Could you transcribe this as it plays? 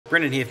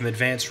Brendan here from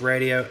Advanced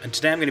Radio, and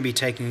today I'm going to be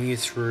taking you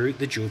through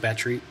the dual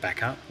battery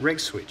AR Reg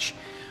Switch.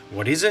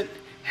 What is it?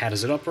 How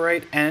does it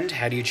operate? And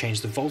how do you change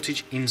the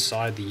voltage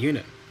inside the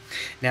unit?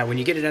 Now, when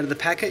you get it out of the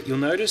packet, you'll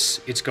notice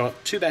it's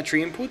got 2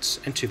 battery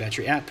inputs and 2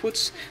 battery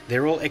outputs.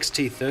 They're all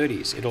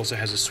XT30s. It also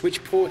has a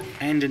switch port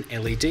and an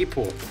LED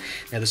port.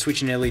 Now, the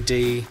switch and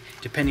LED,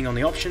 depending on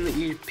the option that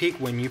you pick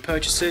when you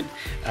purchase it,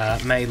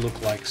 may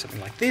look like something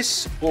like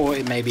this, or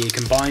it may be a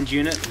combined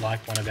unit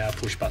like one of our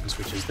push button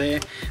switches there.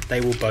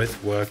 They will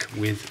both work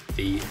with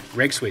the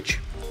Reg Switch.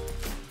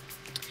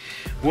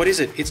 What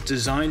is it? It's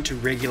designed to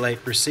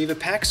regulate receiver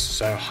packs,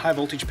 so high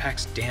voltage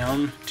packs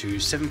down to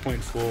 7.4,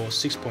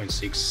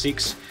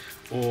 6.66,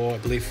 or I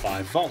believe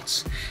 5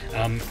 volts.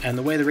 And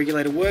the way the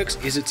regulator works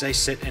is it's a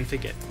set and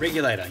forget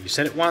regulator. You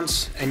set it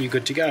once and you're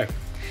good to go.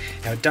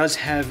 Now, it does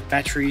have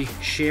battery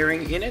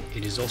sharing in it.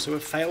 It is also a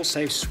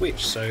fail-safe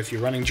switch, so if you're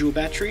running dual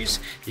batteries,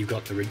 you've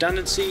got the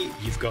redundancy,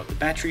 you've got the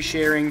battery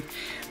sharing,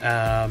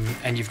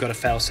 and you've got a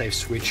fail-safe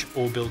switch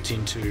all built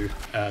into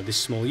this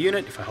small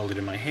unit, if I hold it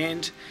in my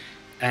hand.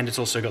 And it's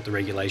also got the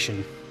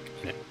regulation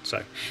in it.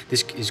 So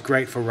this is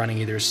great for running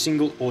either a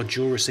single or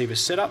dual receiver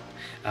setup,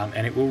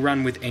 and it will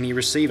run with any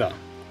receiver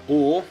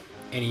or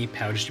any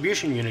power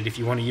distribution unit if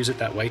you want to use it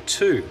that way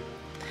too.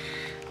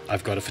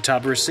 I've got a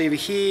Futaba receiver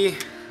here,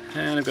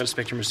 and I've got a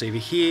Spectrum receiver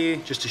here,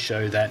 just to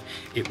show that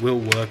it will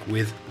work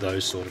with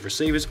those sort of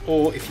receivers.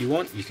 Or if you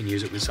want, you can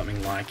use it with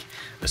something like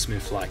a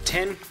Smoothflight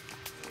 10.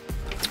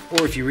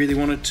 Or if you really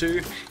wanted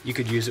to, you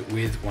could use it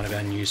with one of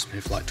our new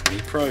Smoothflight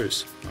 20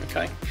 Pros.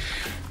 Okay,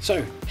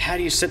 so how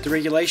do you set the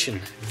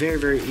regulation? Very,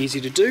 very easy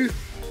to do.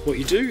 What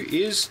you do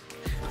is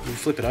you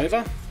flip it over,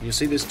 and you'll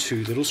see there's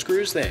 2 little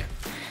screws there.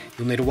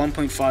 You'll need a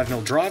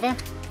 1.5mm driver,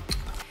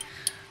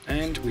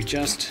 and we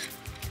just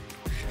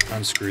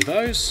unscrew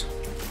those.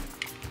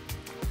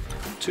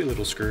 2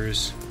 little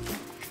screws,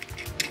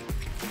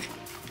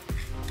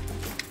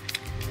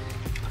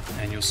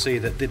 and you'll see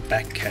that the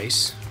back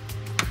case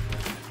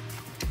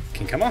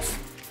can come off.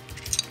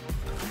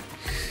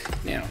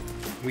 Now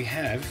we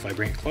have, if I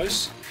bring it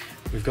close,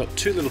 we've got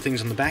 2 little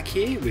things on the back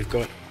here. We've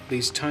got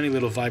these tiny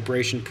little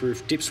vibration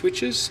proof dip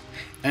switches,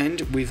 and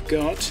we've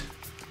got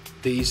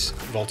these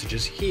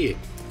voltages here.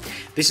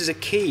 This is a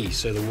key,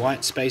 so the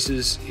white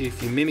spaces,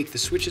 if you mimic the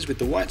switches with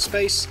the white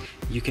space,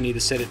 you can either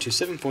set it to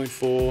 7.4,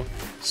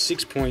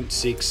 6.6,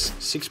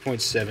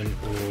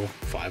 6.7 or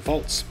 5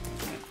 volts.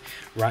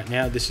 Right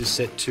now this is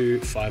set to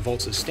 5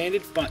 volts as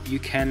standard, but you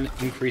can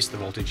increase the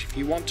voltage if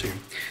you want to.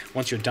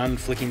 Once you're done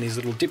flicking these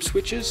little dip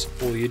switches,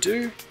 all you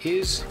do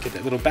is get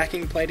that little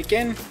backing plate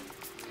again,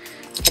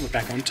 pop it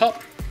back on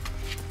top,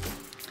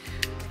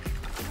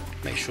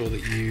 make sure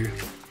that you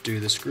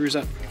do the screws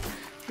up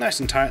nice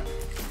and tight,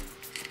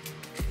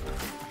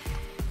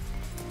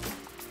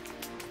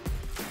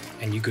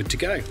 and you're good to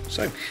go.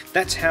 So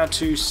that's how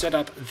to set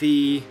up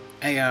the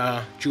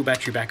AR dual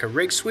battery AR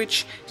Reg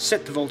Switch,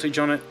 set the voltage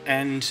on it,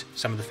 and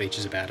some of the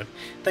features about it.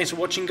 Thanks for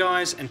watching,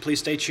 guys, and please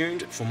stay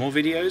tuned for more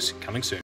videos coming soon.